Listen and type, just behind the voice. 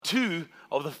2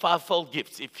 of the fivefold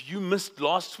gifts. If you missed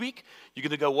last week, you're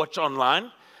going to go watch online.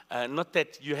 Not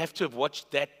that you have to have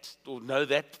watched that or know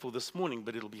that for this morning,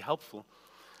 but it'll be helpful.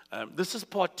 This is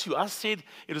part 2. I said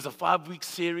it was a 5-week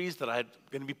series that I'm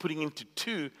going to be putting into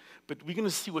 2, but we're going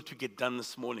to see what we get done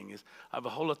this morning. I have a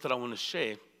whole lot that I want to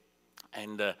share.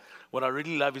 And what I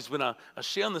really love is when I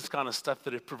share on this kind of stuff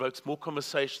that it provokes more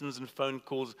conversations and phone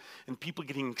calls and people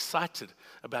getting excited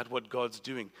about what God's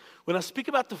doing. When I speak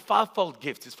about the fivefold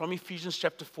gifts, it's from Ephesians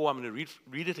chapter 4. I'm going to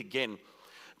read it again.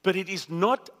 But it is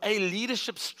not a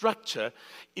leadership structure.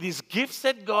 It is gifts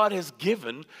that God has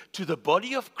given to the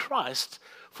body of Christ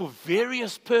for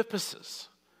various purposes.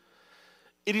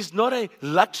 It is not a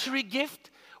luxury gift.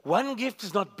 One gift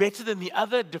is not better than the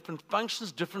other, different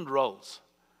functions, different roles.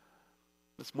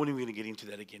 This morning we're going to get into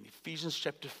that again. Ephesians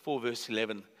chapter 4, verse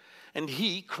 11. And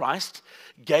he, Christ,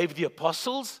 gave the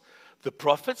apostles, the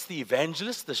prophets, the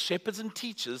evangelists, the shepherds and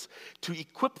teachers to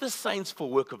equip the saints for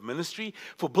work of ministry,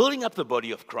 for building up the body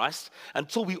of Christ,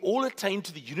 until we all attain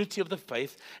to the unity of the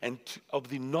faith and of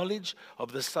the knowledge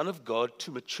of the Son of God, to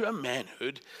mature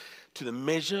manhood, to the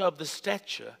measure of the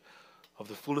stature of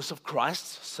the fullness of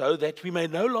Christ, so that we may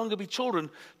no longer be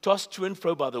children tossed to and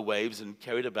fro by the waves and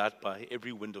carried about by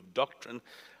every wind of doctrine,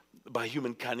 by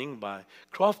human cunning, by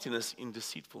craftiness in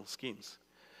deceitful schemes.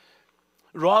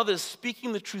 Rather,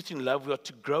 speaking the truth in love, we are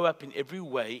to grow up in every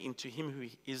way into him who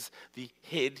is the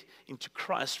head, into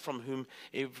Christ, from whom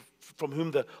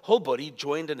the whole body,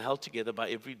 joined and held together by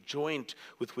every joint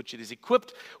with which it is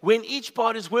equipped, when each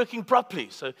part is working properly,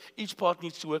 so each part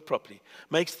needs to work properly,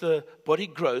 makes the body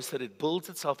grow so that it builds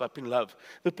itself up in love.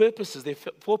 There are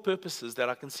 4 purposes that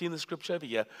I can see in the scripture over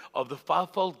here of the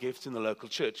fivefold gifts in the local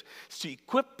church. It's to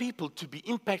equip people to be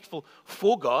impactful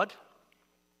for God.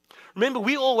 Remember,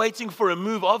 we're all waiting for a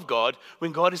move of God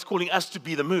when God is calling us to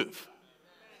be the move.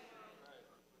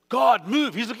 God,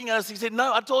 move. He's looking at us. He said,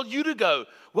 no, I told you to go.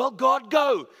 Well, God,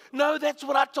 go. No, that's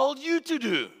what I told you to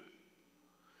do.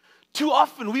 Too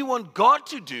often we want God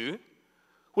to do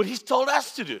what he's told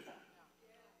us to do.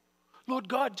 Lord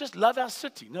God, just love our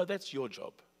city. No, that's your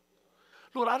job.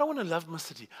 Lord, I don't want to love my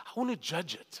city. I want to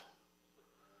judge it.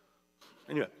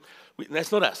 Anyway,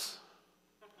 that's not us.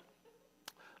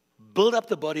 Build up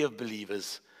the body of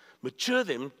believers, mature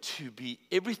them to be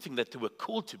everything that they were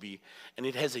called to be, and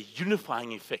it has a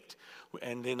unifying effect.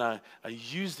 And then I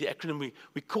use the acronym,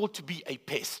 we're called to be a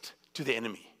pest to the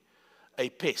enemy. A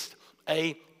pest.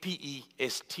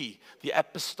 A-P-E-S-T. The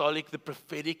apostolic, the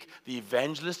prophetic, the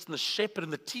evangelist, and the shepherd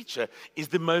and the teacher is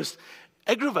the most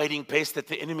aggravating pest that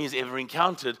the enemy has ever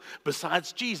encountered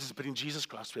besides Jesus. But in Jesus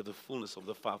Christ, we have the fullness of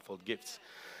the fivefold gifts.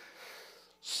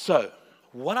 So,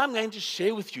 what I'm going to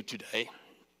share with you today,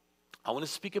 I want to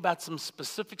speak about some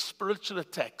specific spiritual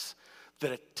attacks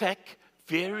that attack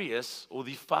various or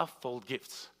the fivefold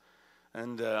gifts.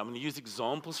 And I'm going to use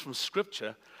examples from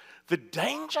Scripture. The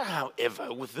danger,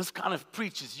 however, with this kind of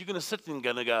preach is you're going to sit and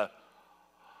going to go,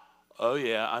 oh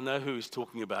yeah, I know who he's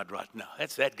talking about right now.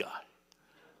 That's that guy.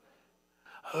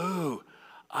 Oh,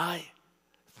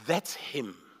 that's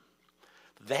him.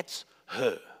 That's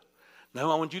her.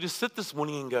 Now I want you to sit this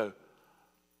morning and go,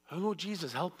 oh, Lord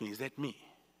Jesus, help me. Is that me?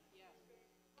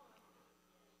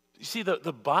 You see,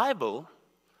 the Bible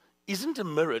isn't a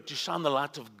mirror to shine the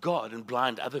light of God and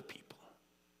blind other people.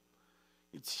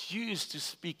 It's used to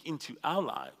speak into our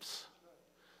lives.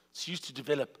 It's used to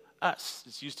develop us.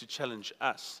 It's used to challenge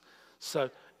us. So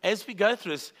as we go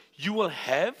through this, you will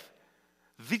have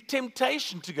the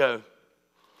temptation to go,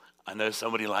 I know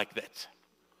somebody like that.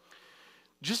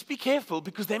 Just be careful,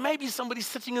 because there may be somebody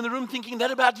sitting in the room thinking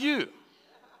that about you.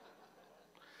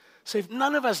 So if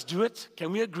none of us do it,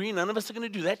 can we agree none of us are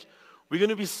going to do that? We're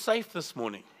going to be safe this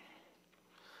morning.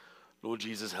 Lord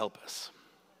Jesus, help us.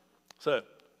 So,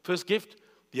 first gift,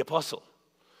 the apostle.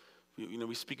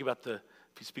 We speak about the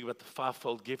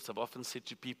fivefold gifts. I've often said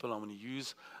to people, I'm going to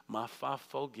use my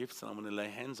fivefold gifts and I'm going to lay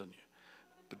hands on you.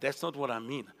 But that's not what I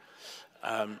mean.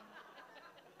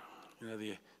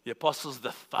 The apostle's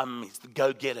the thumb. He's the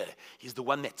go-getter. He's the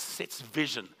one that sets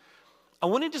vision. I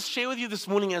want to just share with you this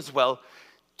morning as well,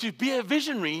 to be a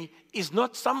visionary is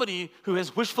not somebody who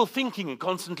has wishful thinking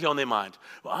constantly on their mind.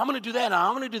 Well, I'm going to do that,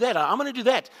 I'm going to do that, I'm going to do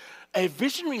that. A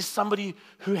visionary is somebody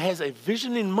who has a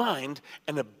vision in mind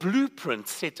and a blueprint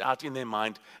set out in their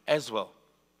mind as well.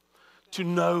 To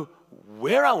know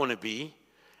where I want to be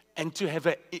and to have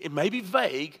it may be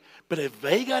vague, but a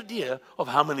vague idea of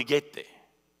how I'm going to get there.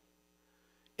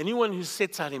 Anyone who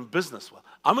sets out in business, well,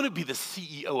 I'm going to be the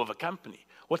CEO of a company.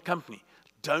 What company?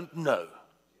 Don't know.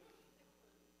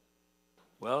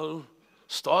 Well,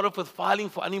 start off with filing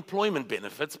for unemployment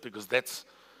benefits, because that's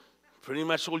pretty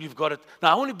much all you've got.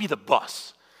 Now, I want to be the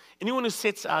boss. Anyone who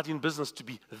sets out in business to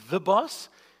be the boss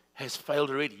has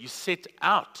failed already. You set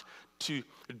out to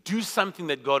do something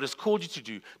that God has called you to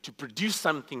do, to produce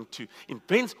something, to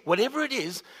invent, whatever it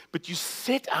is, but you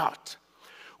set out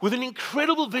with an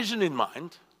incredible vision in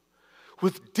mind,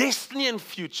 with destiny and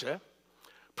future.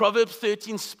 Proverbs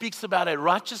 13 speaks about a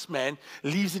righteous man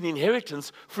leaves an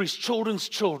inheritance for his children's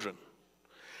children.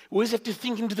 We always have to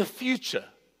think into the future.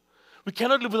 We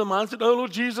cannot live with a mindset, oh,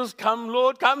 Lord Jesus, come,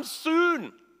 Lord, come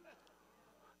soon.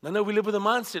 No, we live with a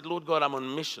mindset, Lord God, I'm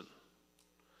on mission.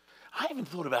 I even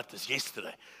thought about this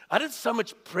yesterday. I did so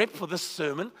much prep for this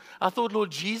sermon. I thought,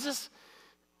 Lord Jesus,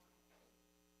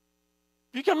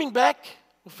 you coming back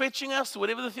or fetching us, or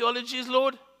whatever the theology is,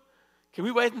 Lord? Can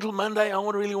we wait until Monday? I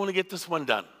really want to get this one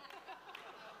done.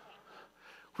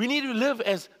 We need to live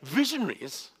as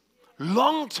visionaries,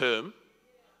 long-term,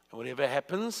 and whatever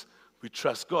happens, we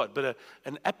trust God. But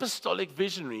an apostolic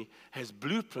visionary has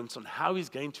blueprints on how he's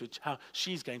going to, how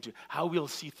she's going to, how we'll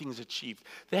see things achieved.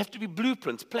 There have to be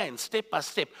blueprints, plans, step by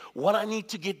step, what I need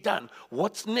to get done,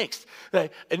 what's next.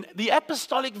 And the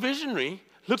apostolic visionary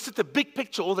looks at the big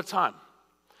picture all the time.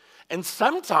 And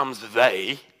sometimes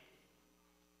they,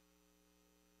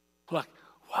 like,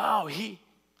 wow, he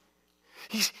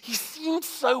seemed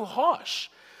so harsh.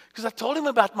 Because I told him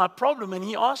about my problem and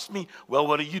he asked me, well,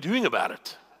 what are you doing about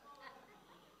it?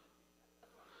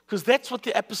 Because that's what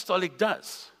the apostolic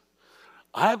does.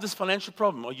 I have this financial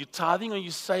problem. Are you tithing? Are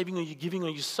you saving? Are you giving? Are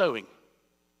you sowing?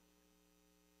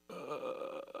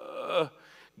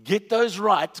 Get those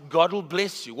right. God will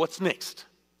bless you. What's next?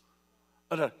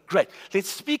 Oh, no, great. Let's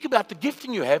speak about the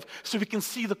gifting you have so we can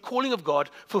see the calling of God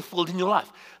fulfilled in your life.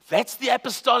 That's the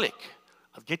apostolic.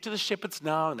 I'll get to the shepherds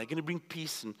now, and they're going to bring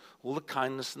peace and all the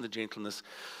kindness and the gentleness.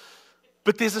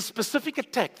 But there's a specific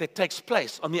attack that takes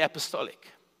place on the apostolic.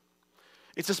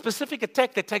 It's a specific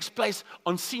attack that takes place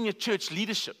on senior church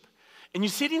leadership. And you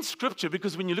see it in Scripture,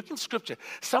 because when you look in Scripture,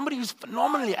 somebody who's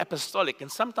phenomenally apostolic, and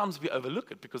sometimes we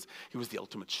overlook it because he was the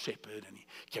ultimate shepherd and he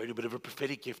carried a bit of a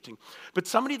prophetic gifting. But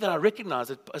somebody that I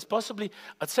recognize as possibly,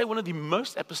 I'd say one of the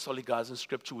most apostolic guys in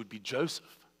Scripture would be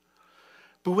Joseph.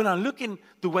 But when I look in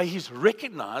the way he's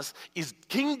recognized, is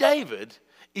King David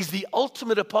is the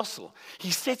ultimate apostle.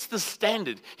 He sets the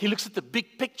standard. He looks at the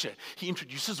big picture. He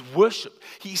introduces worship.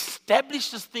 He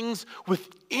establishes things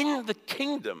within the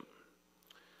kingdom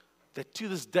that to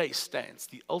this day stands,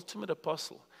 the ultimate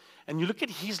apostle. And you look at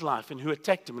his life and who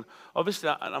attacked him. And obviously,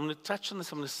 I'm going to touch on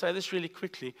this. I'm going to say this really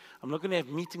quickly. I'm not going to have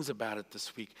meetings about it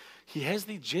this week. He has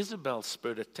the Jezebel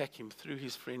spirit attack him through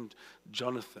his friend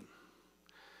Jonathan.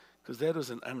 Because that was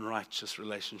an unrighteous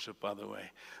relationship, by the way.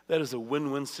 That is a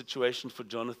win-win situation for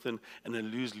Jonathan and a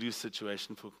lose-lose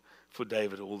situation for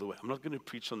David all the way. I'm not going to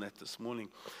preach on that this morning.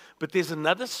 But there's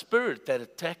another spirit that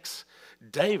attacks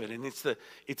David, and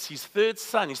it's his third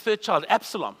son, his third child,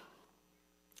 Absalom,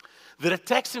 that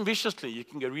attacks him viciously. You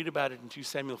can go read about it in 2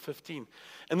 Samuel 15.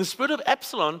 And the spirit of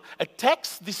Absalom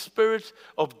attacks the spirit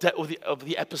of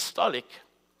the apostolic.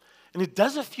 And it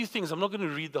does a few things. I'm not going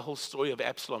to read the whole story of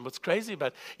Absalom. What's crazy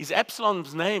about it is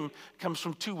Absalom's name comes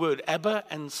from two words, Abba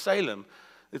and Salem.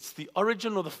 It's the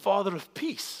origin or the father of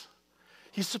peace.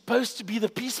 He's supposed to be the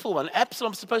peaceful one.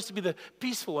 Absalom's supposed to be the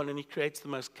peaceful one, and he creates the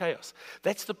most chaos.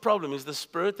 That's the problem, is the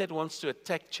spirit that wants to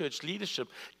attack church leadership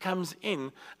comes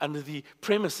in under the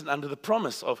premise and under the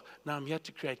promise of, now I'm here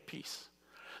to create peace.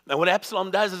 Now what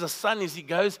Absalom does as a son is he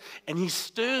goes and he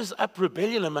stirs up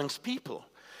rebellion amongst people.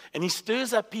 And he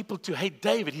stirs up people to hate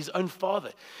David, his own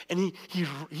father. And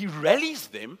he rallies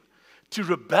them to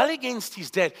rebel against his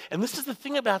dad. And this is the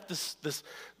thing about this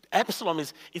Absalom,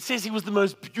 is it says he was the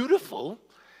most beautiful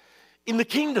in the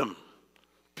kingdom.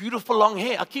 Beautiful long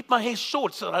hair. I keep my hair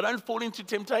short so that I don't fall into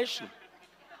temptation.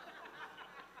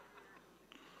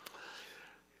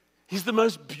 He's the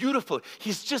most beautiful.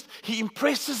 He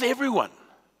impresses everyone.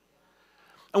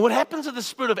 And what happens with the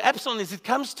spirit of Absalom is it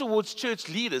comes towards church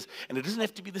leaders, and it doesn't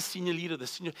have to be the senior leader.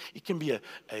 It can be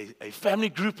a family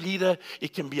group leader.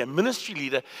 It can be a ministry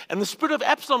leader. And the spirit of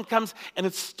Absalom comes, and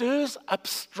it stirs up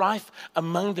strife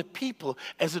among the people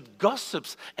as it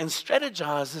gossips and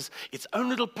strategizes its own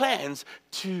little plans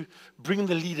to bring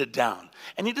the leader down.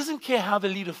 And it doesn't care how the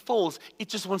leader falls. It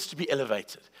just wants to be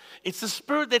elevated. It's the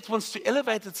spirit that wants to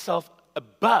elevate itself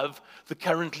above the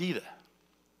current leader.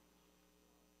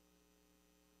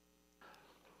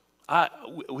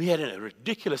 We had a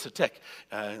ridiculous attack.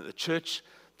 The church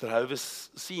that I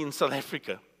oversee in South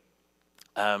Africa,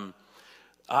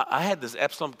 I had this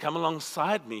Absalom come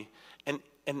alongside me,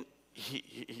 and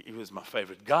he was my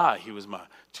favorite guy. He was my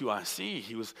 2IC.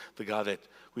 He was the guy that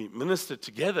we ministered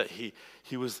together.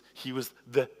 He was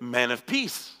the man of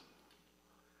peace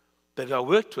that I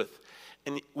worked with.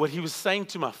 And what he was saying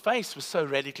to my face was so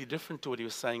radically different to what he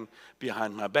was saying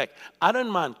behind my back. I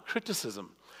don't mind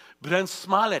criticism, but don't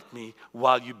smile at me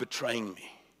while you're betraying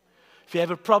me. If you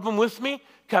have a problem with me,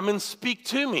 come and speak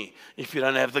to me. If you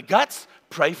don't have the guts,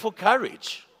 pray for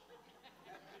courage.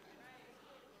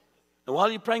 And while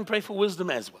you're praying, pray for wisdom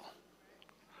as well.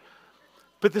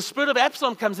 But the spirit of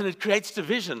Absalom comes in, it creates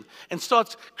division and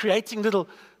starts creating little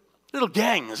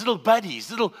gangs, little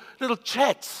buddies, little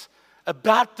chats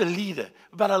about the leader,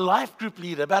 about a life group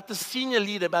leader, about the senior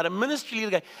leader, about a ministry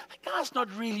leader. Going, that guy's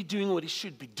not really doing what he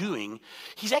should be doing.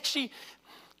 He's actually,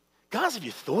 guys, have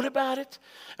you thought about it?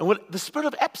 And what the spirit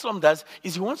of Absalom does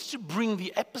is he wants to bring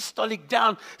the apostolic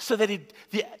down so that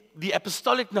the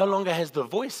apostolic no longer has the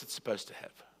voice it's supposed to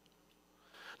have.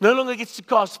 No longer gets to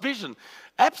cast vision.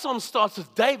 Absalom starts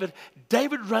with David.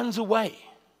 David runs away.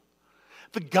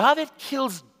 The guy that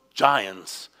kills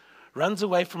giants runs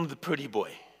away from the pretty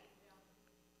boy.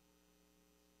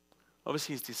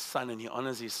 Obviously, he's his son, and he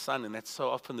honors his son, and that's so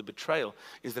often the betrayal,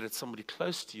 is that it's somebody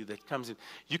close to you that comes in.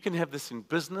 You can have this in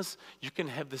business, you can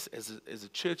have this as a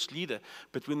church leader,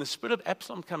 but when the spirit of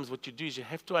Absalom comes, what you do is you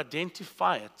have to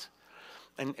identify it.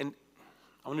 And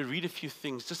I want to read a few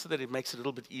things just so that it makes it a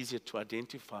little bit easier to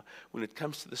identify when it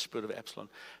comes to the spirit of Absalom.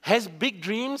 Has big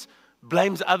dreams,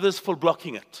 blames others for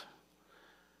blocking it.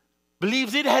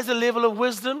 Believes it has a level of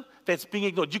wisdom that's being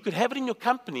ignored. You could have it in your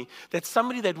company that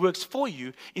somebody that works for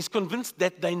you is convinced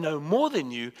that they know more than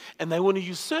you and they want to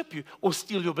usurp you or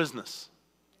steal your business.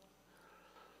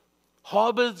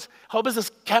 Harbors this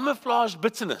camouflage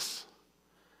bitterness.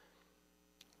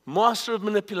 Master of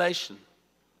manipulation.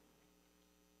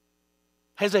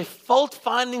 Has a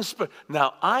fault-finding spirit.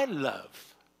 Now, I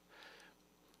love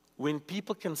when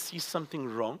people can see something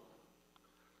wrong,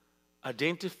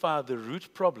 identify the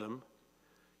root problem,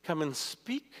 come and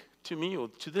speak to me or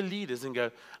to the leaders and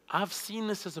go, I've seen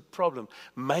this as a problem.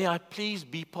 May I please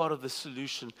be part of the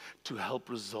solution to help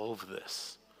resolve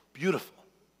this? Beautiful.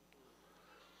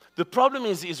 The problem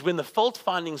is when the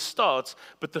fault-finding starts,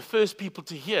 but the first people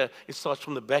to hear, it starts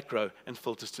from the back row and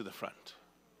filters to the front.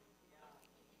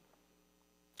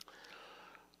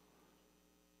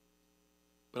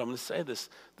 But I'm going to say this,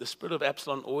 the spirit of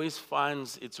Absalom always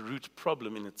finds its root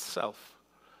problem in itself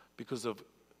because of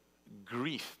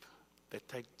grief that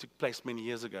took place many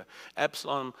years ago.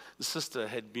 Absalom, the sister,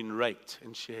 had been raped,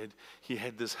 and he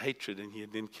had this hatred, and he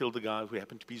had then killed the guy who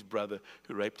happened to be his brother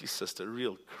who raped his sister.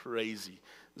 Real crazy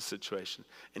situation.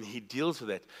 And he deals with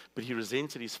that, but he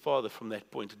resented his father from that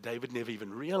point. David never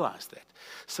even realized that.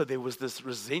 So there was this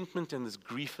resentment and this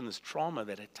grief and this trauma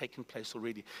that had taken place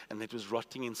already, and that was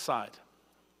rotting inside.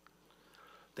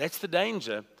 That's the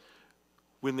danger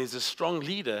when there's a strong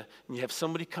leader and you have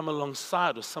somebody come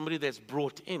alongside or somebody that's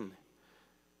brought in,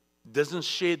 doesn't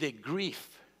share their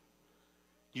grief.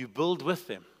 You build with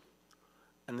them,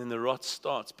 and then the rot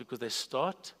starts because they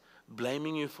start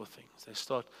blaming you for things. They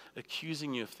start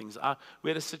accusing you of things. We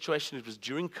had a situation, it was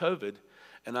during COVID,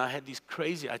 and I had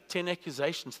 10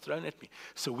 accusations thrown at me.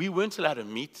 So we weren't allowed to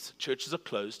meet. Churches are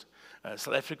closed.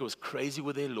 South Africa was crazy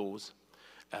with their laws.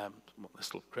 They're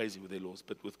still crazy with their laws,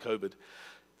 but with COVID,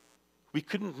 we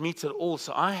couldn't meet at all.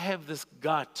 So I have this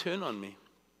guy turn on me.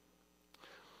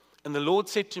 And the Lord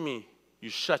said to me, you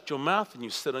shut your mouth and you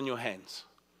sit on your hands.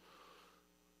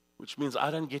 Which means I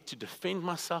don't get to defend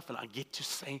myself and I get to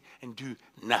say and do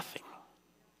nothing.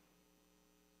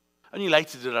 Only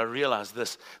later did I realize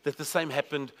this, that the same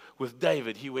happened with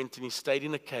David. He went and he stayed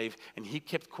in a cave and he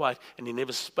kept quiet and he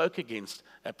never spoke against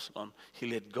Absalom. He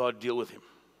let God deal with him.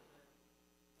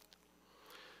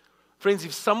 Friends,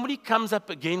 if somebody comes up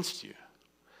against you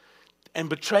and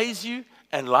betrays you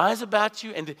and lies about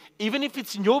you, and even if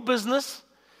it's in your business,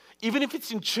 even if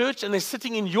it's in church and they're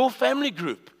sitting in your family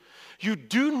group, you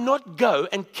do not go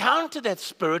and counter that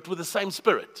spirit with the same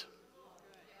spirit.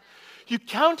 You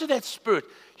counter that spirit.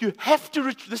 You have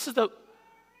to,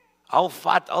 I'll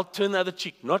fight, I'll turn the other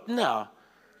cheek. Not now.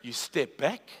 You step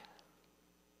back.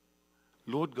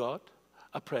 Lord God,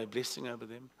 I pray a blessing over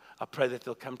them. I pray that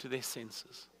they'll come to their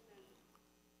senses.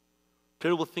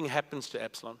 Terrible thing happens to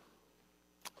Absalom.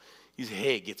 His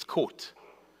hair gets caught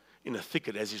in a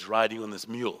thicket as he's riding on this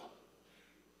mule.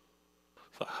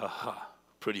 It's like, ha ha,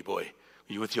 pretty boy,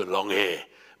 you with your long hair,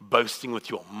 boasting with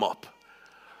your mop.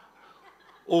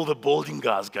 All the balding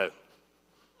guys go.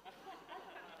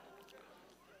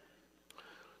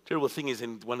 Terrible thing is,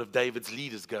 and one of David's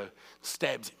leaders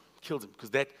stabs him, kills him,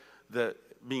 because the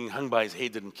being hung by his hair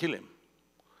didn't kill him.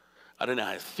 I don't know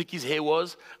how thick his hair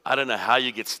was. I don't know how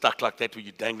you get stuck like that where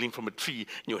you're dangling from a tree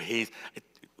and your hair.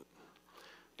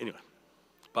 Anyway,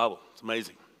 Bible, it's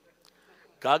amazing.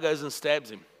 Guy goes and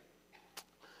stabs him.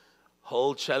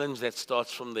 Whole challenge that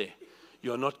starts from there.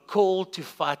 You're not called to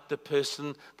fight the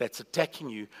person that's attacking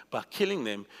you by killing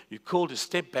them. You're called to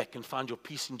step back and find your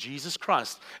peace in Jesus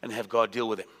Christ and have God deal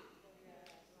with them.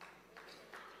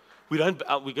 We're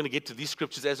going to get to these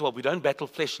scriptures as well. We don't battle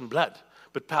flesh and blood,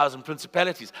 but powers and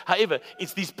principalities. However,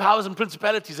 it's these powers and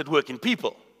principalities that work in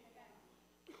people.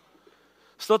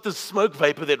 It's not the smoke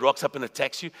vapor that rocks up and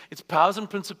attacks you. It's powers and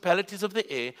principalities of the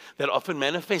air that often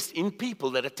manifest in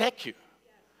people that attack you.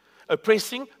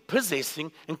 Oppressing,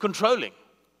 possessing, and controlling.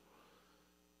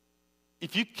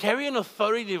 If you carry an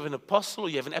authority of an apostle or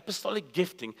you have an apostolic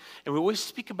gifting, and we always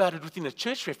speak about it within a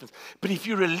church reference, but if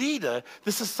you're a leader,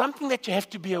 this is something that you have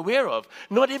to be aware of.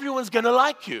 Not everyone's going to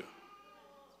like you.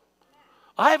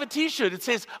 I have a t-shirt that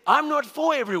says, I'm not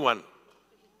for everyone.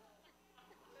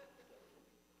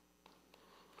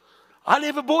 I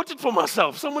never bought it for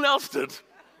myself. Someone else did.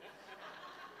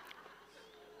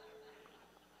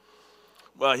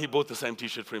 Well, he bought the same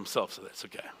t-shirt for himself, so that's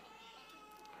okay.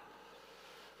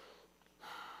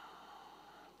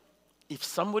 If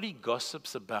somebody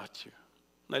gossips about you,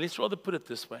 now let's rather put it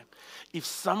this way. If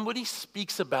somebody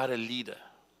speaks about a leader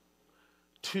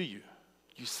to you,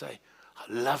 you say,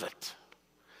 I love it.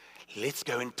 Let's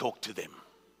go and talk to them.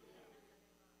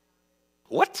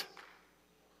 What?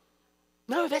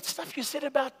 No, that's stuff you said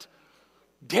about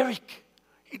Derek.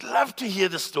 He'd love to hear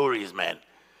the stories, man.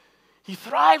 He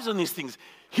thrives on these things.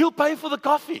 He'll pay for the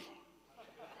coffee.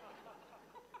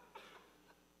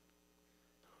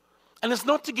 And it's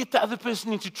not to get the other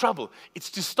person into trouble. It's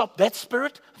to stop that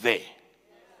spirit there.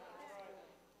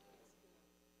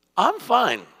 I'm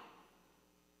fine.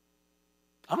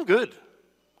 I'm good.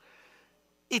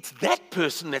 It's that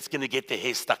person that's going to get their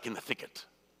hair stuck in the thicket.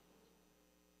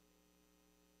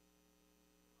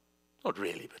 Not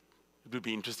really, but it would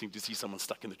be interesting to see someone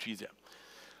stuck in the trees here.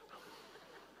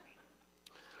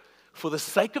 For the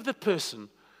sake of the person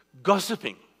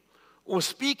gossiping or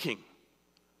speaking,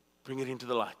 bring it into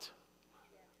the light.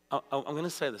 I'm going to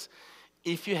say this.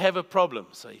 If you have a problem,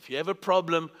 so if you have a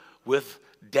problem with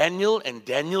Daniel and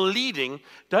Daniel leading,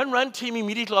 don't run to him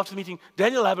immediately after the meeting.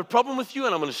 Daniel, I have a problem with you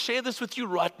and I'm going to share this with you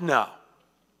right now.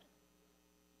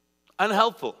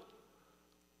 Unhelpful.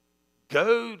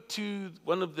 Go to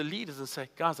one of the leaders and say,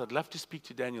 guys, I'd love to speak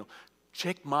to Daniel.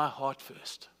 Check my heart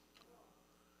first.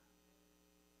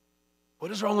 What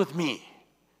is wrong with me?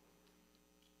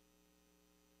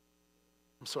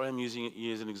 I'm sorry I'm using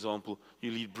you as an example.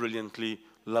 You lead brilliantly,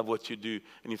 love what you do.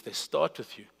 And if they start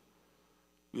with you,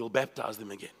 we'll baptize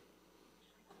them again.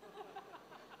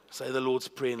 Say the Lord's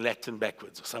Prayer in Latin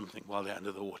backwards or something while they're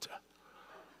under the water.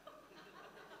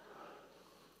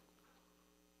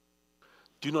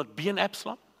 Do not be an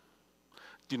Absalom.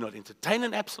 Do not entertain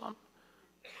an Absalom.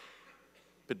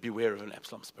 But beware of an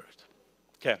Absalom spirit.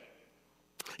 Okay.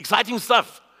 Exciting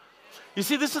stuff. You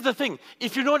see, this is the thing.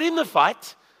 If you're not in the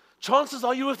fight, chances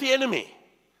are you're with the enemy.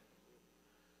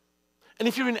 And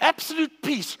if you're in absolute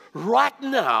peace right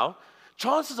now,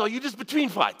 chances are you're just between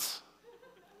fights.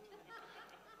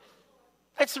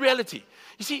 That's the reality.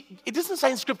 You see, it doesn't say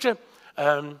in Scripture,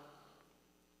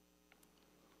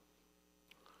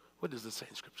 what does it say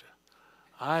in Scripture?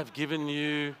 I've given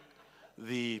you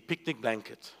the picnic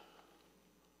blanket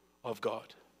of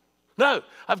God. No,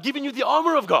 I've given you the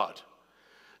armor of God.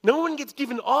 No one gets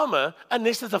given armor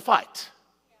unless there's a fight.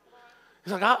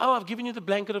 It's like, oh, I've given you the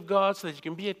blanket of God so that you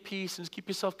can be at peace and just keep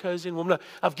yourself cozy and warm. No,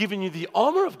 I've given you the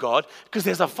armor of God because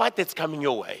there's a fight that's coming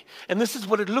your way. And this is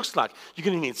what it looks like. You're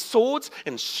going to need swords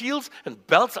and shields and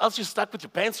belts, else you're stuck with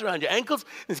your pants around your ankles.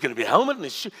 There's going to be a helmet and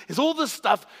there's all this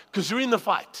stuff because you're in the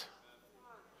fight.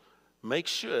 Make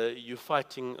sure you're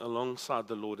fighting alongside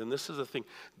the Lord. And this is the thing.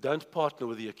 Don't partner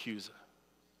with the accuser.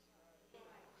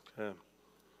 Okay.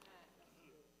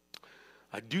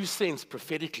 I do sense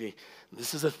prophetically,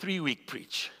 this is a 3-week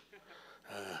preach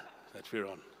that we're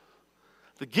on.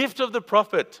 The gift of the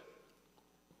prophet.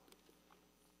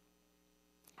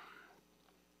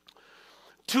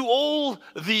 To all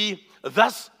the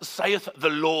thus saith the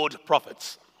Lord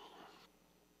prophets.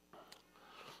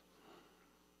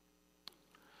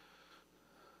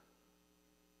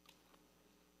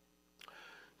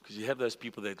 Because you have those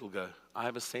people that will go, I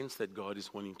have a sense that God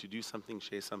is wanting to do something,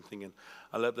 share something, and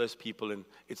I love those people, and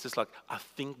it's just like, I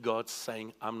think God's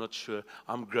saying, I'm not sure,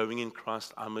 I'm growing in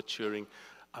Christ, I'm maturing,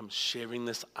 I'm sharing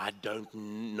this, I don't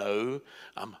know,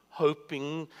 I'm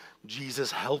hoping,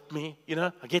 Jesus help me,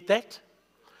 I get that.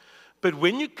 But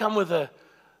when you come with the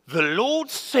Lord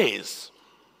says,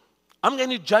 I'm going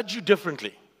to judge you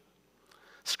differently.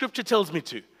 Scripture tells me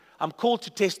to. I'm called to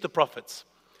test the prophets.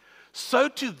 So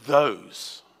to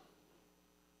those,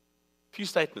 few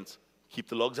statements. Keep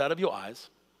the logs out of your eyes.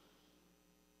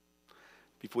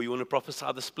 before you want to prophesy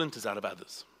the splinters out of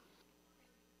others.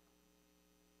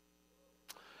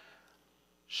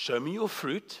 Show me your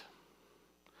fruit.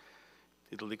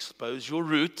 It'll expose your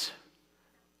root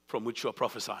from which you're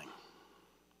prophesying.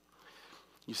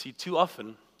 You see, too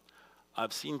often,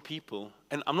 I've seen people,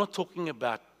 and I'm not talking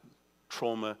about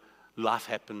trauma, life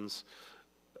happens,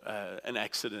 an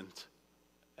accident,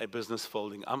 a business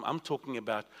folding. I'm talking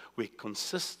about where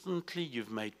consistently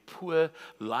you've made poor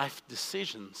life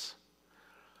decisions.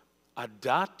 I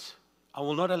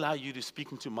will not allow you to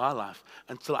speak into my life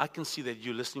until I can see that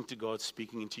you're listening to God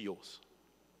speaking into yours.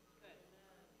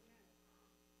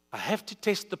 I have to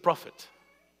test the prophet.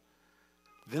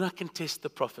 Then I can test the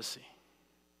prophecy.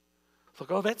 It's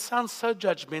like, oh, that sounds so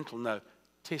judgmental. No,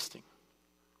 testing.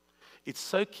 It's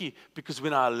so key because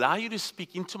when I allow you to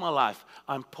speak into my life,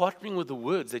 I'm partnering with the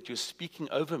words that you're speaking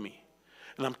over me.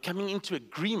 And I'm coming into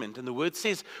agreement. And the word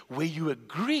says, where you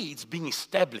agree, it's being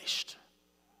established.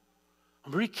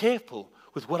 I'm very careful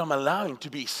with what I'm allowing to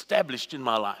be established in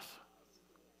my life.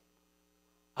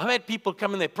 I've had people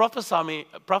come and they prophesy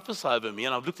over me,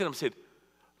 and I've looked at them and said,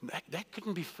 that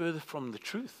couldn't be further from the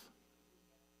truth.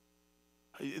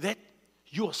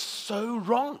 You're so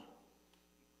wrong.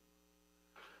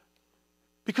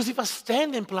 Because if I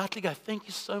stand there and politely go, thank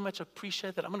you so much, I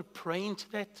appreciate that, I'm going to pray into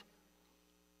that.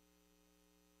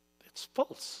 That's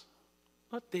false.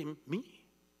 Not them, me.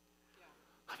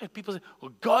 I've had people say,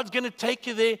 well, God's going to take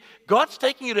you there. God's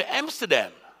taking you to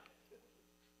Amsterdam.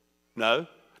 No,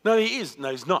 he is.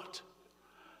 No, he's not.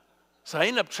 So I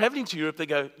end up traveling to Europe. They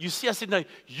go, you see, I said, no,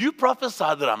 you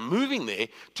prophesied that I'm moving there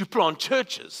to plant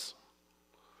churches.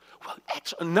 Well,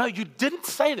 actually, no, you didn't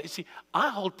say that. You see, I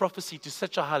hold prophecy to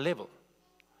such a high level.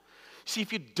 See,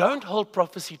 if you don't hold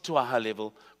prophecy to a high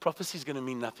level, prophecy is going to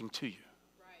mean nothing to you.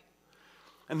 Right.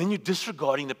 And then you're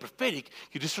disregarding the prophetic,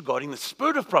 you're disregarding the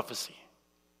spirit of prophecy.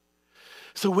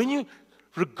 So when you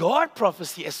regard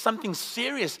prophecy as something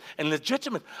serious and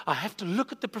legitimate, I have to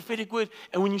look at the prophetic word.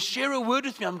 And when you share a word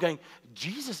with me, I'm going,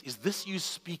 Jesus, is this you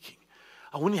speaking?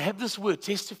 I want to have this word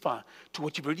testify to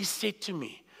what you've already said to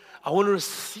me. I want to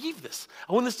receive this.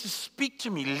 I want this to speak to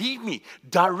me, lead me,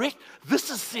 direct. This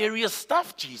is serious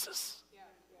stuff, Jesus.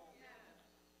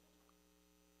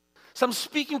 So I'm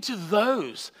speaking to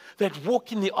those that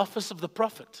walk in the office of the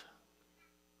prophet.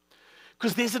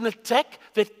 Because there's an attack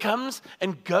that comes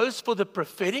and goes for the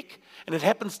prophetic, and it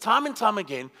happens time and time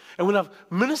again. And when I've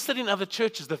ministered in other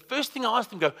churches, the first thing I ask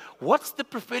them, go, what's the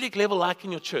prophetic level like in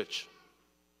your church?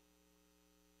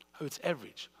 Oh, it's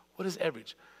average. What is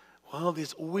average? Well,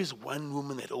 there's always one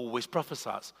woman that always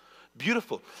prophesies.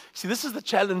 Beautiful. See, this is the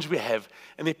challenge we have.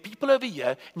 And there are people over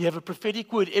here, and you have a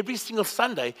prophetic word every single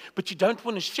Sunday, but you don't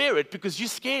want to share it because you're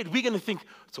scared. We're going to think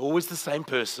it's always the same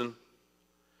person.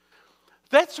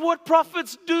 That's what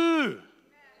prophets do.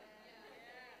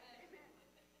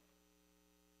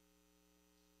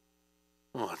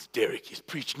 Oh, it's Derek. He's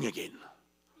preaching again.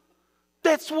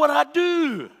 That's what I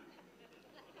do.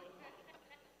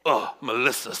 Oh,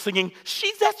 Melissa singing.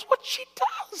 That's what she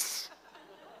does.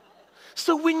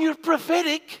 So when you're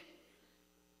prophetic,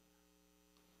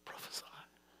 prophesy.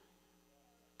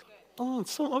 Oh,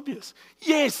 it's so obvious.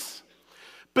 Yes.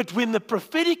 But when the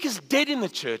prophetic is dead in the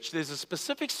church, there's a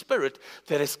specific spirit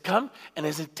that has come and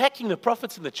is attacking the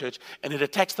prophets in the church, and it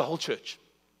attacks the whole church.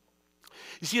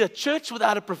 You see, a church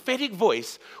without a prophetic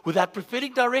voice, without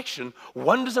prophetic direction,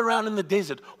 wanders around in the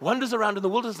desert, wanders around in the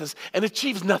wilderness, and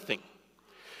achieves nothing.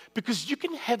 Because you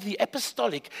can have the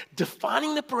apostolic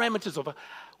defining the parameters of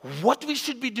what we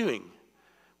should be doing,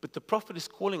 but the prophet is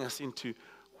calling us into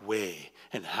where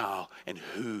and how and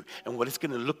who and what it's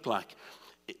going to look like.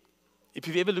 If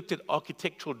you've ever looked at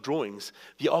architectural drawings,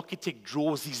 the architect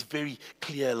draws these very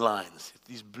clear lines,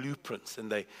 these blueprints, and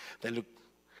they look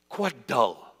quite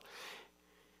dull.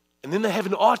 And then they have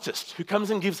an artist who comes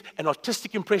and gives an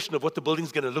artistic impression of what the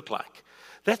building's going to look like.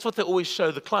 That's what they always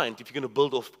show the client if you're going to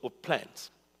build off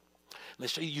plans. And they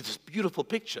show you this beautiful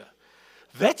picture.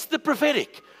 That's the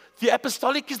prophetic. The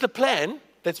apostolic is the plan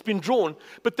that's been drawn,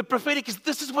 but the prophetic is,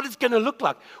 this is what it's going to look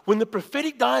like. When the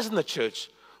prophetic dies in the church,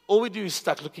 all we do is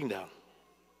start looking down,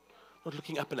 not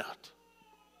looking up and out.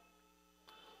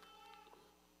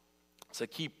 It's a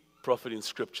key prophet in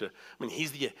Scripture. I mean,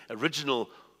 he's the original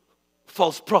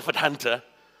false prophet hunter,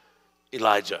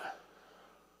 Elijah.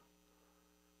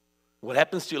 What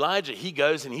happens to Elijah? He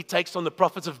goes and he takes on the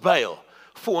prophets of Baal.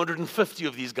 450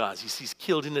 of these guys he's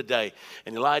killed in a day,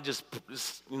 and Elijah's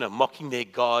mocking their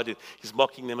God, and he's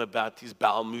mocking them about his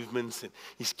bowel movements, and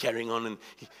he's carrying on. And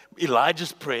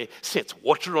Elijah's prayer sets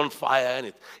water on fire, and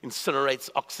it incinerates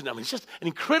oxen. I mean, it's just an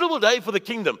incredible day for the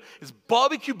kingdom. It's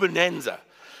barbecue bonanza,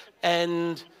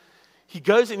 and he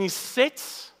goes and he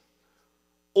sets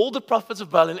all the prophets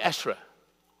of Baal and Asherah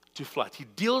to flight. He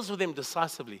deals with them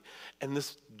decisively. And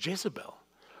this Jezebel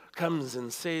comes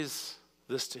and says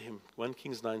this to him, 1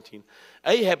 Kings 19.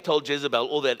 Ahab told Jezebel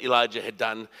all that Elijah had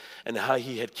done and how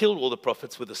he had killed all the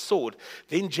prophets with a sword.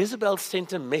 Then Jezebel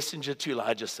sent a messenger to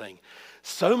Elijah saying,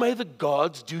 so may the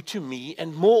gods do to me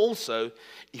and more also,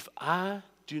 if I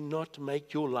do not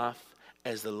make your life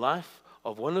as the life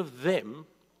of one of them,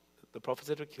 the prophets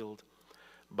that were killed,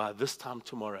 by this time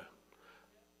tomorrow.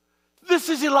 This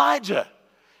is Elijah.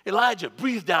 Elijah,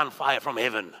 breathe down fire from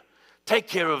heaven. Take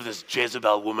care of this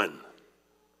Jezebel woman.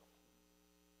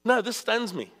 No, this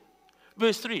stuns me.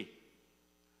 Verse 3.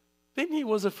 Then he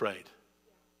was afraid.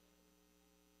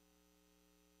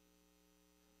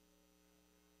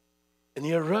 And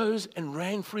he arose and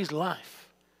ran for his life.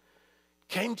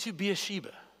 Came to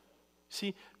Beersheba.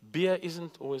 See, beer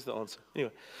isn't always the answer.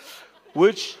 Anyway,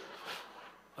 which,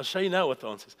 I'll show you now what the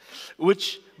answer is.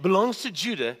 Which belongs to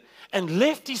Judah, and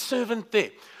left his servant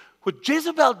there. What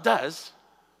Jezebel does,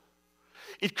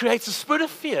 it creates a spirit of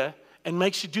fear and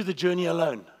makes you do the journey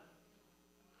alone.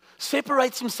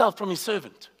 Separates himself from his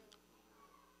servant.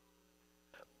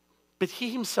 But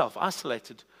he himself,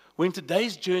 isolated, went a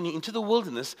day's journey into the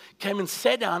wilderness, came and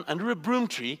sat down under a broom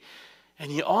tree, and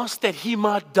he asked that he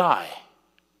might die,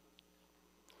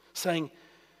 saying,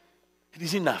 it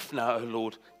is enough now, O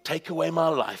Lord, take away my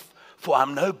life, for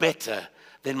I'm no better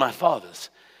than my fathers.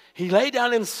 He lay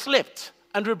down and slept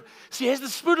under. See, he has the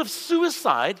spirit of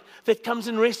suicide that comes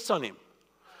and rests on him.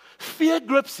 Fear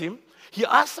grips him. He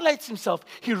isolates himself.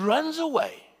 He runs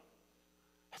away.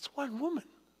 That's one woman.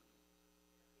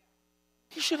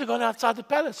 He should have gone outside the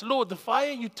palace. Lord, the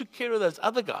fire, you took care of those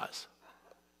other guys.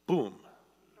 Boom.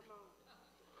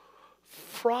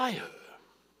 Fry her.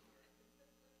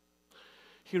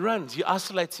 He runs. He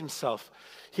isolates himself.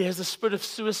 He has the spirit of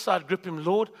suicide grip him.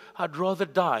 Lord, I'd rather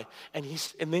die. And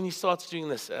then he starts doing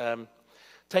this.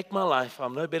 Take my life.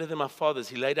 I'm no better than my fathers.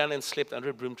 He lay down and slept under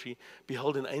a broom tree.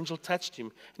 Behold, an angel touched him,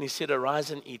 and he said, arise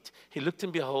and eat. He looked,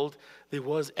 and behold, there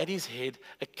was at his head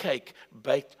a cake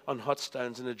baked on hot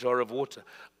stones in a jar of water.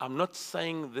 I'm not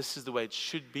saying this is the way it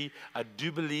should be. I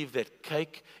do believe that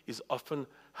cake is often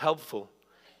helpful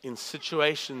in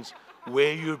situations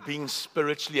where you're being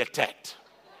spiritually attacked.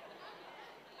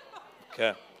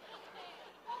 Okay.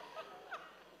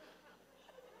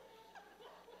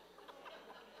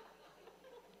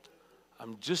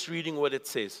 I'm just reading what it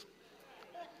says.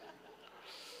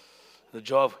 The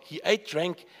jar, he ate,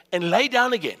 drank, and lay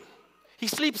down again. He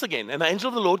sleeps again. And the angel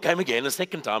of the Lord came again a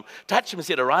second time, touched him and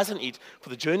said, arise and eat, for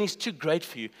the journey is too great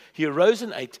for you. He arose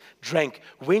and ate, drank,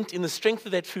 went in the strength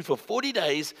of that food for 40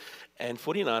 days and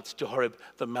 40 nights to Horeb,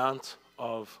 the mount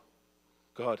of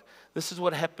God. This is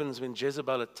what happens when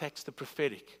Jezebel attacks the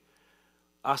prophetic,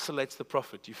 isolates the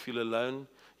prophet. You feel alone,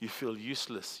 you feel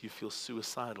useless, you feel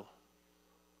suicidal.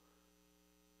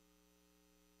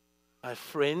 I have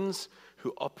friends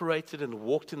who operated and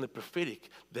walked in the prophetic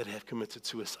that have committed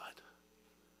suicide.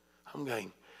 I'm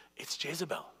going, it's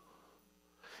Jezebel.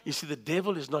 You see, the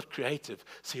devil is not creative,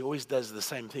 so he always does the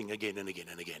same thing again and again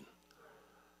and again.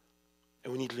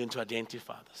 And we need to learn to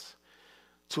identify this.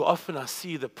 Too often I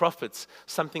see the prophets,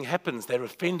 something happens, they're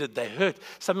offended, they're hurt.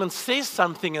 Someone says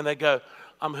something and they go,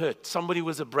 I'm hurt. Somebody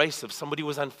was abrasive, somebody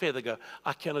was unfair. They go,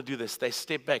 I cannot do this. They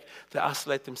step back, they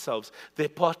isolate themselves. They're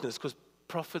partners, because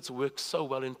prophets work so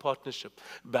well in partnership,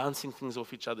 bouncing things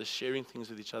off each other, sharing things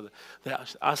with each other. They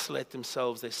isolate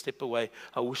themselves, they step away.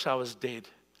 I wish I was dead.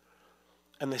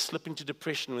 And they slip into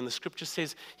depression. When the scripture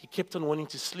says he kept on wanting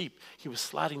to sleep, he was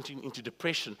sliding into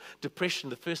depression. Depression,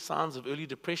 the first signs of early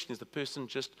depression is the person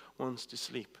just wants to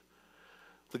sleep.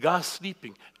 The guy's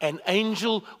sleeping. An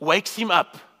angel wakes him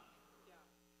up.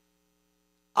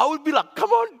 I would be like,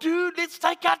 come on, dude, let's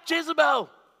take out Jezebel.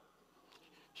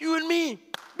 You and me,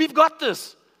 we've got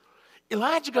this.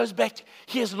 Elijah goes back.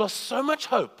 He has lost so much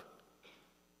hope.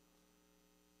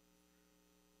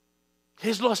 He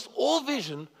has lost all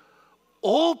vision,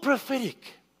 all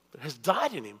prophetic, that has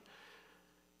died in him.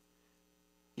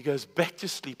 He goes back to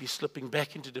sleep. He's slipping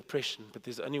back into depression. But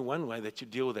there's only one way that you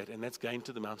deal with that, and that's going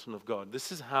to the mountain of God.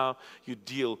 This is how you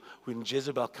deal when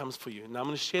Jezebel comes for you. Now, I'm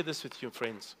going to share this with you,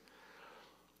 friends.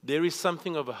 There is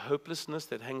something of a hopelessness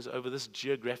that hangs over this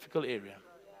geographical area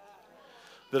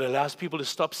that allows people to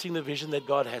stop seeing the vision that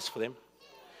God has for them.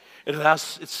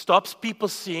 It stops people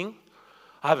seeing,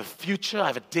 I have a future, I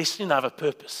have a destiny, and I have a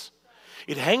purpose.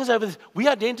 It hangs over this. We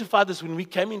identified this when we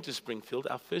came into Springfield,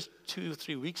 our first 2 or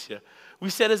 3 weeks here. We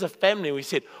sat as a family, we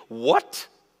said, what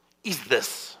is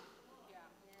this?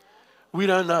 We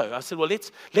don't know. I said, well,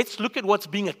 let's look at what's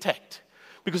being attacked.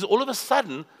 Because all of a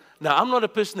sudden, Now, I'm not a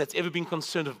person that's ever been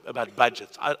concerned about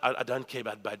budgets. I don't care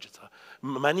about budgets.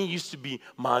 Money used to be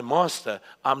my master.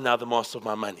 I'm now the master of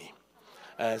my money.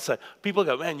 So people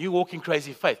go, man, you walk in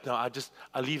crazy faith. No,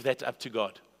 I leave that up to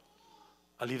God.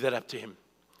 I leave that up to Him.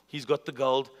 He's got the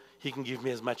gold. He can give me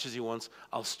as much as He wants.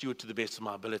 I'll steward to the best of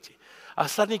my ability. I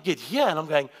suddenly get here and I'm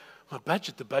going,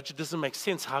 the budget doesn't make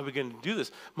sense. How are we going to do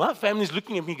this? My family's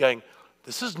looking at me going,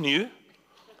 this is new.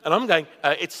 And I'm going,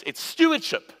 it's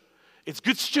stewardship. It's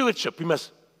good stewardship. We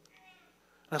must.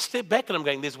 And I step back and I'm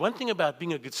going, there's one thing about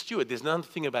being a good steward. There's another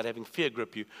thing about having fear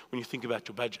grip you when you think about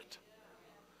your budget.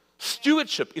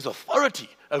 Stewardship is authority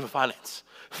over finance.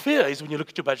 Fear is when you look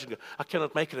at your budget and go, I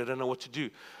cannot make it. I don't know what to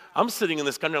do. I'm sitting in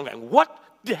this country and I'm going, what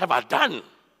have I done?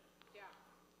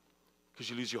 Because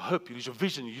you lose your hope, you lose your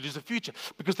vision, you lose the future.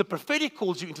 Because the prophetic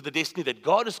calls you into the destiny that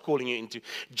God is calling you into.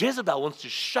 Jezebel wants to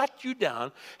shut you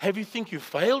down, have you think you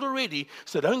failed already,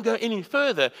 so don't go any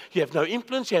further. You have no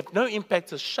influence, you have no impact,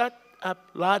 so shut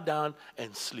up, lie down,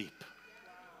 and sleep.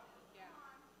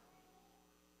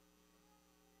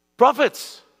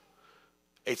 Prophets,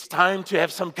 it's time to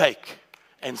have some cake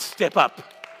and step up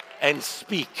and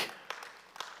speak.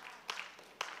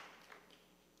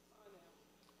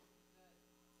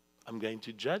 I'm going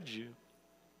to judge you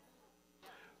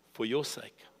for your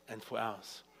sake and for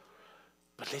ours.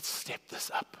 But let's step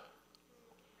this up.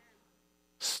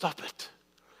 Stop it.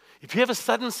 If you have a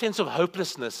sudden sense of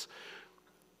hopelessness,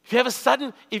 if you have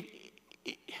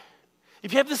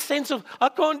this sense of, I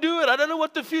can't do it, I don't know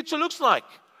what the future looks like,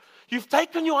 you've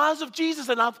taken your eyes off Jesus.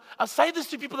 And I say this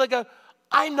to people that go,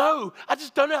 I know, I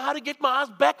just don't know how to get my eyes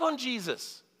back on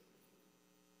Jesus.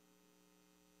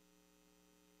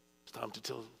 It's time to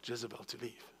tell Jezebel to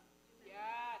leave.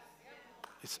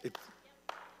 It's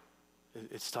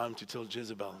time to tell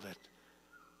Jezebel that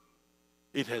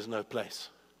it has no place.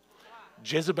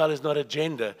 Jezebel is not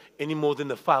agenda any more than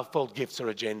the fivefold gifts are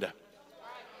agenda.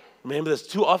 Remember this,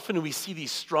 too often we see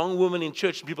these strong women in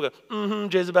church and people go,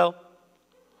 Jezebel.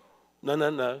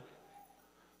 No.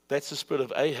 That's the spirit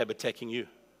of Ahab attacking you.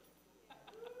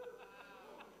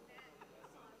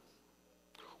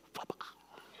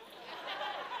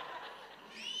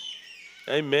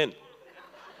 Amen.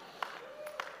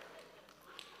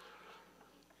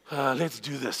 Let's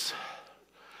do this.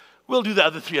 We'll do the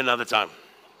other three another time.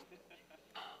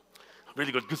 I've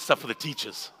really got good stuff for the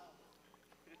teachers.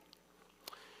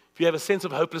 If you have a sense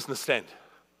of hopelessness, stand.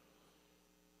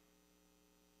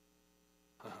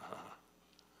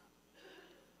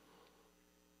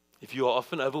 If you are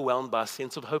often overwhelmed by a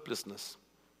sense of hopelessness,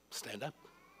 stand up.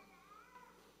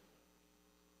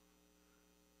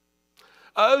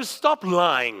 Oh, stop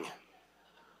lying.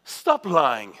 Stop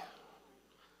lying.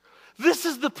 This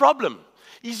is the problem,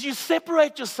 is you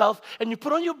separate yourself and you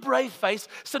put on your brave face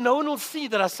so no one will see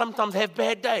that I sometimes have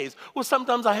bad days or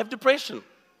sometimes I have depression.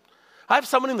 I have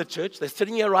someone in the church, they're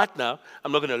sitting here right now.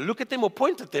 I'm not going to look at them or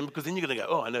point at them because then you're going to go,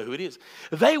 oh, I know who it is.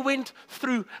 They went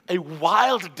through a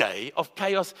wild day of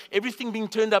chaos, everything being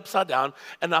turned upside down,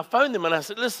 and I phoned them and I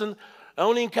said, listen, I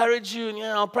want to encourage you, and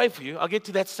I'll pray for you. I'll get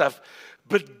to that stuff.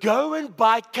 But go and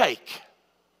buy cake.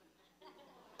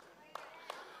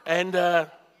 And,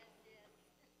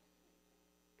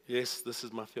 yes, this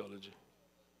is my theology.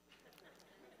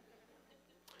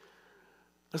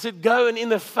 I said, go and in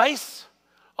the face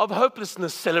of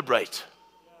hopelessness, celebrate.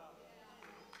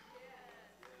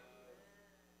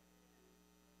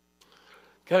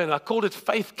 Go and I called it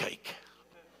faith cake.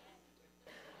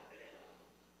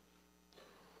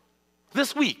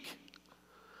 This week,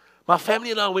 my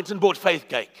family and I went and bought faith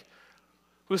cake.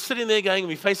 We were sitting there going,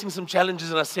 we're facing some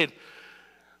challenges, and I said,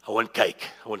 I want cake.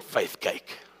 I want faith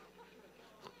cake.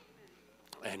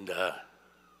 And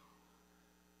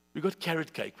we got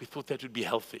carrot cake. We thought that would be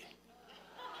healthy.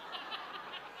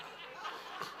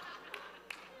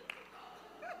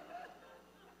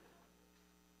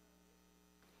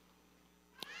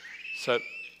 So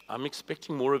I'm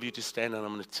expecting more of you to stand, and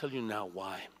I'm going to tell you now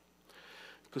why.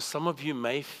 Because some of you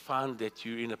may find that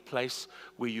you're in a place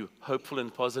where you're hopeful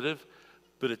and positive,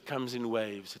 but it comes in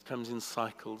waves. It comes in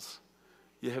cycles.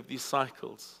 You have these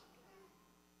cycles.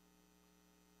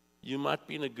 You might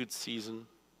be in a good season,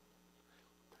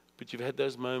 but you've had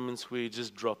those moments where it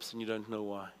just drops and you don't know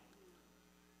why.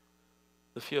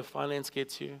 The fear of finance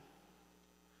gets you.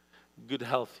 Good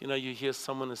health. You know, you hear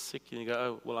someone is sick and you go,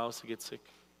 oh, well, I also get sick.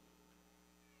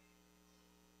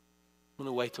 I'm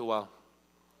going to wait a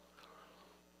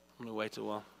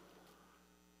while.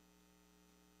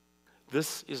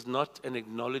 This is not an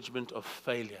acknowledgement of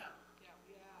failure.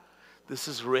 This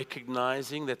is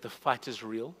recognizing that the fight is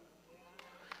real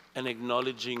and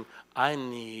acknowledging I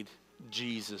need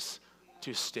Jesus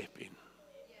to step in.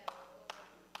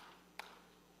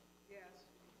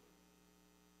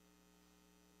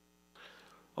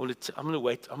 I'm going to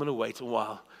wait. I'm going to wait a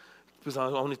while because I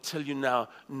want to tell you now,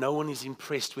 no one is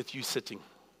impressed with you sitting.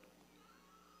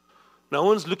 No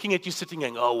one's looking at you sitting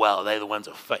going, oh, well, they're the ones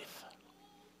of faith.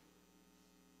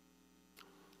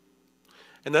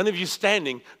 And none of you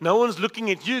standing, no one's looking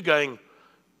at you going,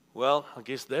 well, I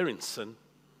guess they're in sin.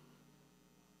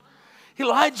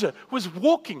 Elijah was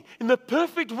walking in the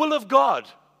perfect will of God.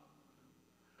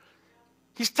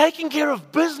 He's taking care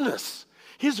of business.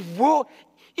 His war,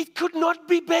 it could not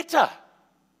be better.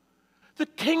 The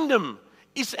kingdom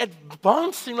is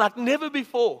advancing like never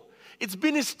before. It's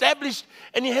been established,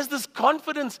 and he has this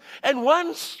confidence. And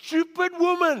one stupid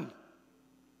woman,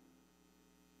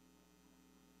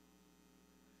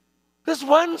 this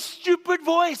one stupid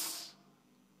voice,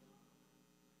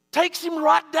 takes him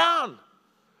right down.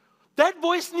 That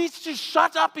voice needs to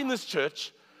shut up in this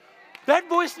church. That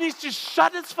voice needs to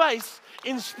shut its face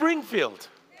in Springfield.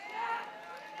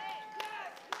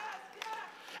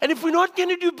 And if we're not going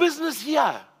to do business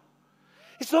here,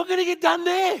 it's not going to get done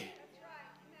there.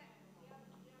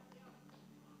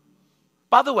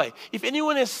 By the way, if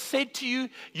anyone has said to you,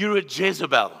 you're a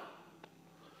Jezebel,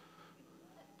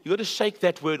 you've got to shake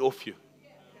that word off you.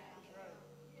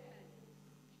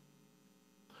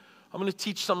 I'm going to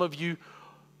teach some of you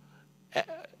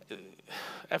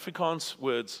Afrikaans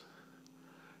words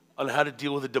on how to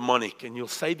deal with the demonic. And you'll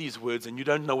say these words and you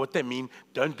don't know what they mean.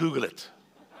 Don't Google it.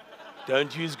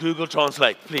 Don't use Google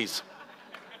Translate, please.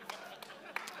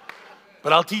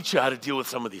 But I'll teach you how to deal with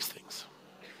some of these things.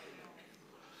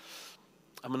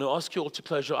 I'm going to ask you all to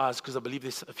close your eyes because I believe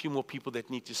there's a few more people that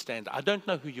need to stand. I don't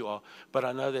know who you are, but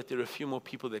I know that there are a few more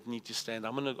people that need to stand.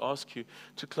 I'm going to ask you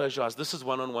to close your eyes. This is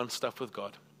one-on-one stuff with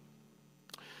God.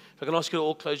 If I can ask you to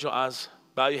all close your eyes,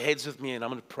 bow your heads with me, and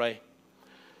I'm going to pray.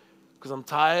 Because I'm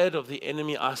tired of the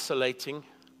enemy isolating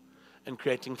and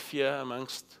creating fear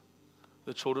amongst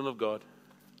the children of God.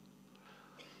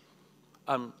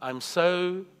 I'm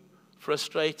so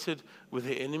frustrated with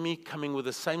the enemy coming with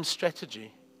the same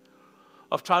strategy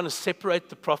of trying to separate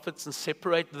the prophets and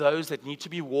separate those that need to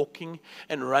be walking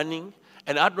and running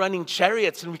and outrunning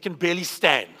chariots, and we can barely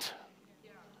stand.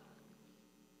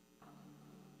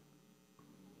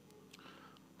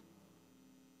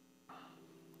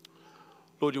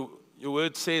 Lord, your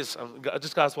word says,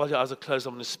 just guys, while your eyes are closed,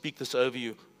 I'm going to speak this over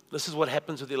you. This is what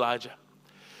happens with Elijah.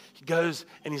 He goes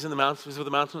and he's in the mountain,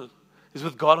 he's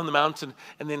with God on the mountain,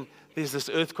 and then there's this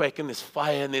earthquake and there's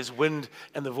fire and there's wind,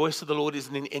 and the voice of the Lord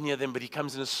isn't in any of them, but he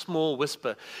comes in a small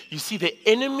whisper. You see, the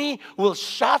enemy will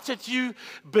shout at you,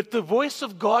 but the voice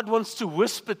of God wants to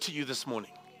whisper to you this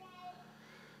morning.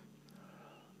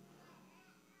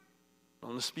 I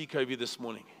want to speak over you this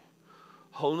morning.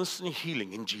 Wholeness and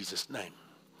healing in Jesus' name.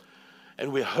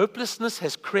 And where hopelessness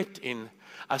has crept in,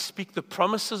 I speak the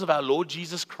promises of our Lord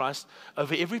Jesus Christ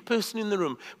over every person in the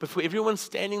room, but for everyone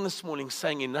standing this morning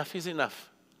saying, enough is enough.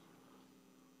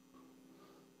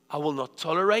 I will not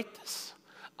tolerate this.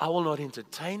 I will not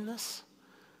entertain this.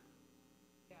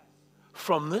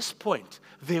 From this point,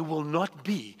 there will not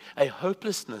be a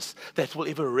hopelessness that will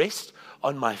ever rest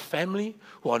on my family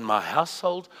or on my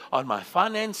household, on my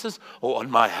finances or on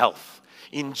my health.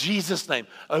 In Jesus' name,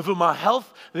 over my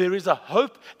health, there is a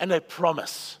hope and a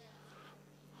promise.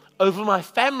 Over my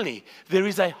family, there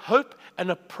is a hope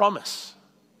and a promise.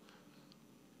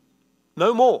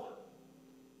 No more.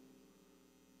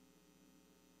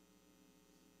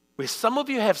 Where some of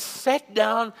you have sat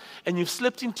down and you've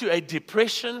slipped into a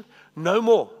depression, no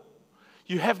more.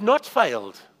 You have not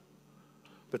failed,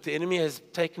 but the enemy has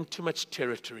taken too much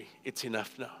territory. It's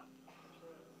enough now.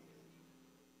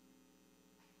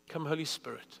 Come, Holy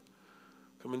Spirit.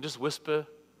 Come and just whisper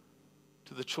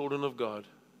to the children of God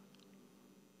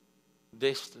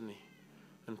destiny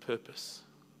and purpose.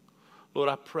 Lord,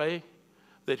 I pray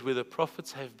that where the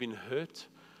prophets have been hurt,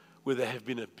 where they have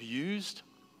been abused,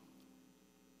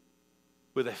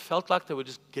 where they felt like they were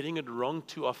just getting it wrong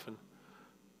too often,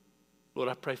 Lord,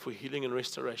 I pray for healing and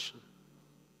restoration.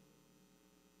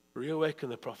 Reawaken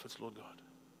the prophets, Lord God.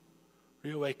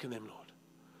 Reawaken them, Lord,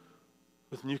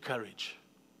 with new courage.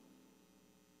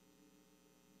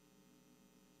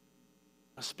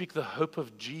 I speak the hope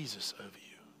of Jesus over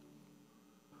you.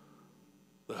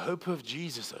 The hope of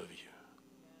Jesus over you.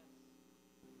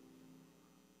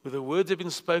 Where the words have been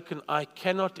spoken, I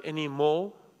cannot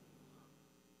anymore,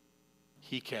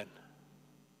 He can.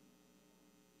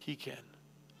 He can.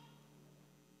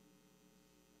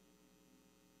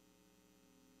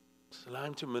 Just allow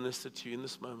Him to minister to you in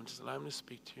this moment. Just allow Him to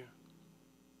speak to you.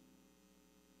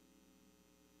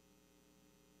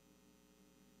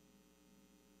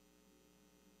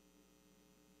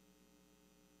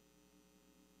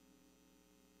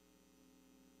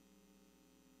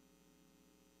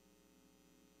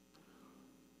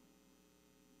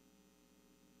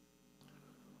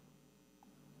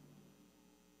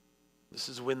 This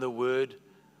is when the word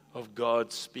of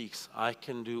God speaks. I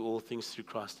can do all things through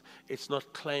Christ. It's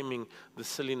not claiming the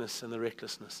silliness and the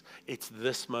recklessness. It's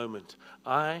this moment.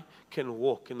 I can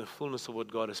walk in the fullness of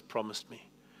what God has promised me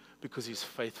because He's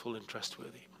faithful and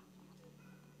trustworthy.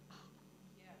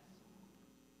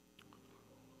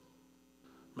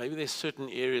 Maybe there's certain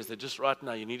areas that just right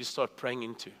now you need to start praying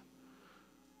into.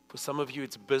 For some of you,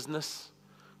 it's business.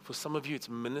 For some of you, it's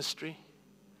ministry.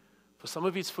 For some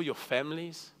of you, it's for your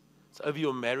families. It's over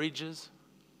your marriages.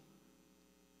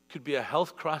 It could be a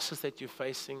health crisis that you're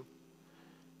facing.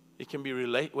 It can be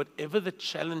whatever the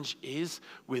challenge is,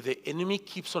 where the enemy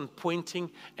keeps on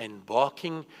pointing and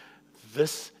barking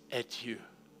this at you.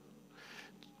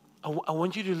 I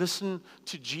want you to listen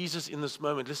to Jesus in this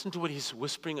moment. Listen to what He's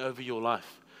whispering over your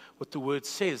life, what the Word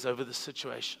says over the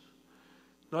situation.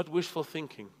 Not wishful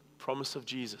thinking, promise of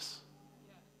Jesus.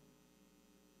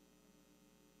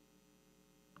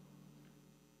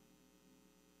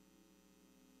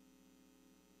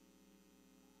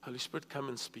 Holy Spirit, come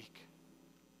and speak.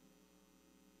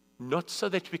 Not so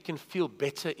that we can feel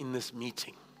better in this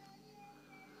meeting.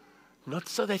 Not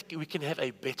so that we can have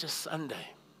a better Sunday.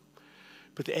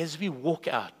 But as we walk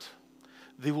out,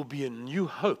 there will be a new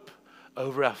hope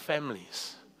over our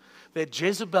families. That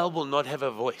Jezebel will not have a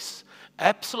voice.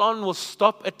 Absalom will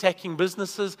stop attacking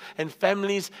businesses and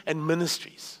families and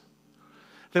ministries.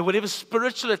 That whatever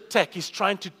spiritual attack is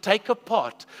trying to take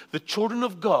apart the children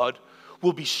of God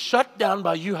will be shut down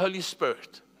by you, Holy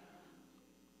Spirit.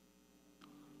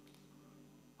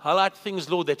 Highlight things,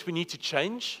 Lord, that we need to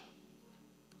change.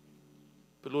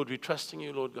 But Lord, we're trusting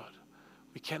you, Lord God.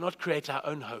 We cannot create our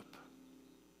own hope.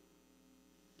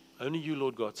 Only you,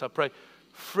 Lord God. So I pray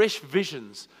fresh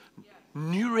visions,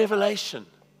 new revelation.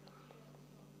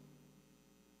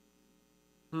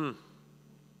 If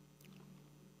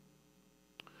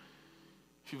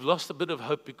you've lost a bit of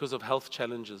hope because of health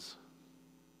challenges,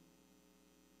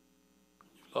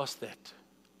 you've lost that.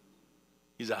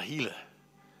 He's our healer.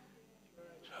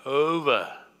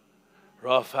 Jehovah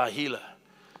Rapha, healer.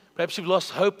 Perhaps you've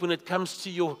lost hope when it comes to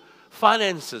your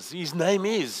finances. His name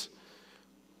is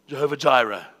Jehovah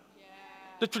Jireh.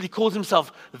 Literally calls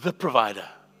himself the provider.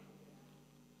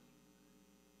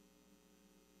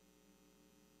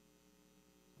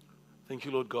 Thank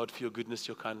you, Lord God, for your goodness,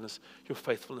 your kindness, your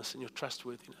faithfulness, and your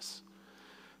trustworthiness.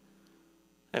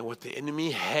 And what the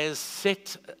enemy has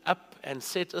set up and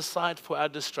set aside for our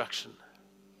destruction,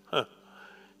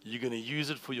 you're going to use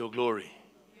it for your glory,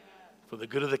 for the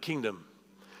good of the kingdom,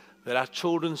 that our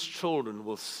children's children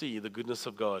will see the goodness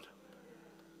of God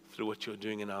through what you're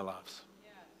doing in our lives.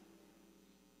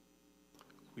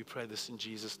 We pray this in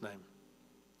Jesus' name.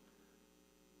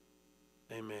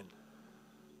 Amen.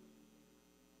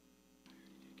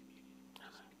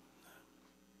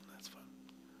 That's fine.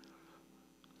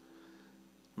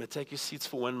 May I take your seats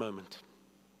for one moment?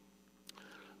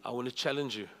 I want to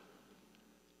challenge you.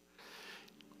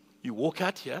 You walk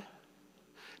out here.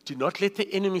 Do not let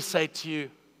the enemy say to you,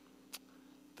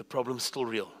 the problem's still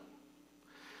real.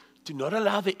 Do not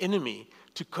allow the enemy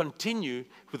to continue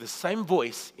with the same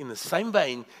voice, in the same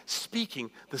vein,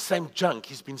 speaking the same junk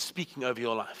he's been speaking over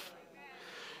your life.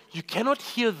 You cannot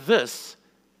hear this,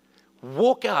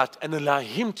 walk out and allow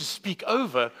him to speak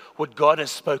over what God has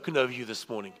spoken over you this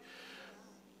morning.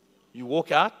 You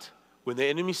walk out, when the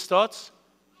enemy starts,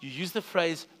 you use the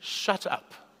phrase, shut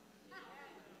up.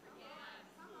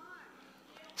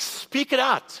 Speak it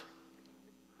out.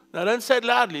 Now, don't say it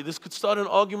loudly. This could start an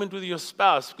argument with your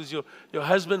spouse because your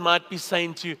husband might be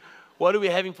saying to you, what are we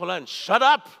having for lunch? Shut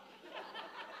up.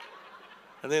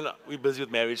 And then we're busy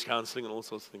with marriage counseling and all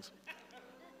sorts of things.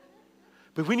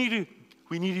 But we need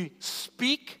to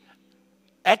speak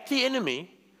at the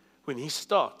enemy when he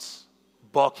starts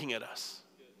barking at us.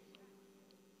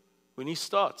 When he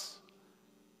starts,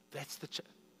 that's the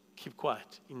keep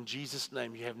quiet. In Jesus'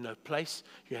 name, you have no place,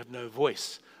 you have no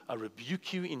voice. I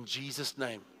rebuke you in Jesus'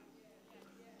 name.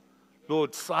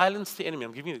 Lord, silence the enemy.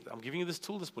 I'm giving you this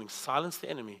tool this morning. Silence the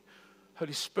enemy.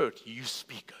 Holy Spirit, you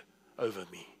speak over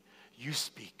me. You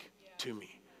speak to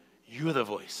me. You are the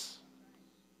voice.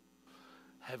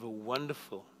 Have a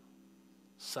wonderful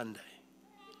Sunday.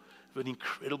 Have an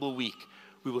incredible week.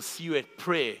 We will see you at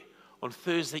prayer on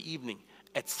Thursday evening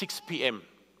at 6 p.m.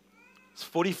 It's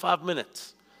 45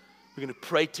 minutes. We're going to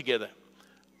pray together.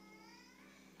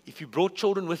 If you brought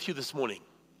children with you this morning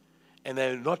and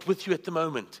they're not with you at the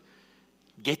moment,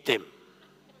 get them.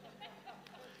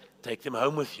 Take them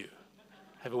home with you.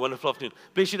 Have a wonderful afternoon.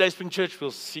 Bless you, Day Spring Church.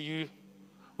 We'll see you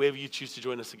wherever you choose to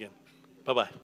join us again. Bye-bye.